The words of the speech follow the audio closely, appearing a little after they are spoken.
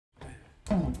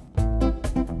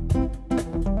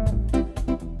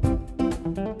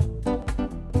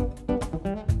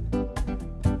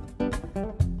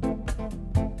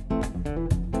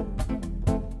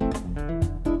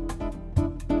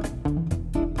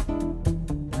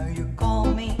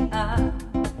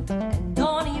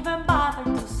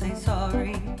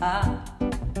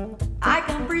I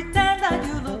can pretend that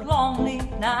you look lonely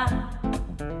now,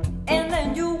 and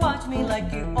then you watch me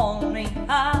like you own me.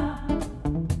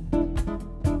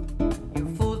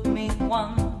 You fooled me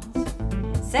once,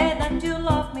 said that you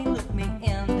love me, looked me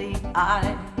in the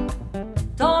eye,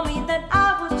 told me that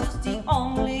I was just the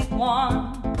only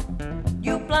one.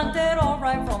 You planned it all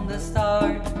right from the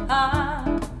start.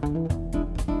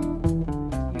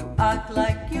 You act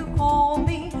like you hold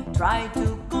me, try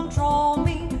to control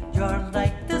me. You're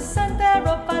like the center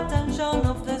of attention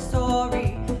of the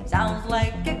story. Sounds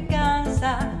like a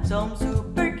gangsta, some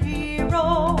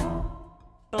superhero.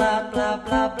 Blah, blah,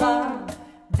 blah, blah.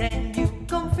 Then you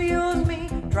confuse me,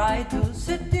 try to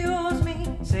seduce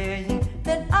me, saying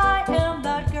that I am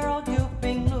that girl you've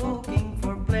been looking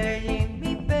for, playing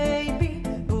me, baby,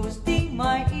 boosting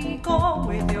my ego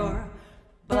with your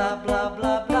blah, blah,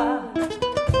 blah, blah.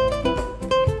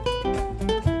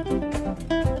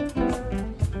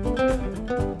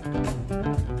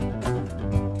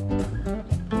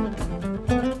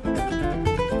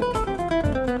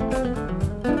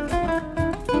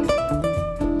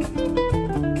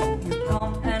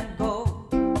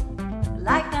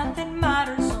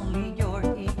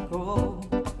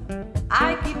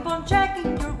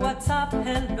 Checking your WhatsApp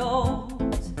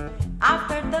hellos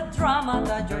after the drama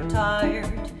that you're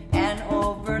tired and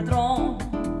overthrown.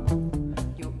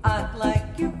 You act like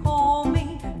you call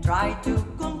me, try to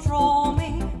control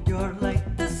me. You're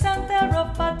like the center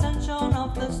of attention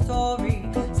of the story.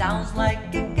 Sounds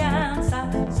like a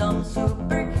gangsta, some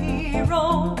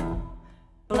superhero.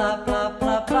 Blah, blah,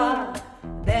 blah, blah.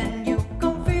 Then you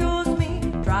confuse me,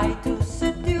 try to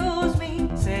seduce me,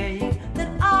 saying that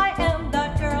I am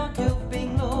that girl you've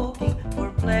been looking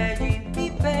for, playing me,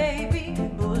 baby,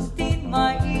 boosting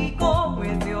my ego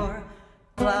with your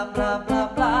blah, blah,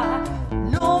 blah, blah.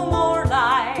 No more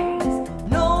lies,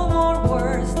 no more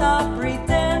words, stop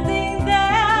pretending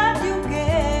that you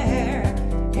care.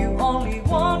 You only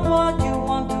want what you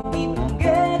want to keep on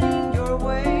getting your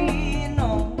way,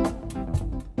 no.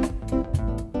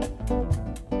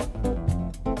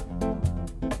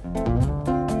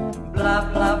 Bla,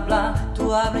 bla, bla,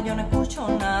 tú hablas, yo no escucho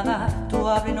nada. Tú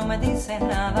hablas y no me dices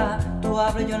nada. Tú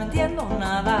hablas, yo no entiendo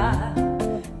nada.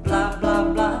 Bla, bla,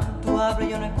 bla, tú hablas,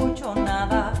 yo no escucho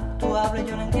nada. Tú hablas,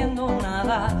 yo no entiendo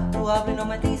nada. Tú hablas y no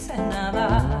me dices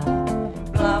nada.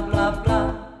 Bla, bla,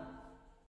 bla.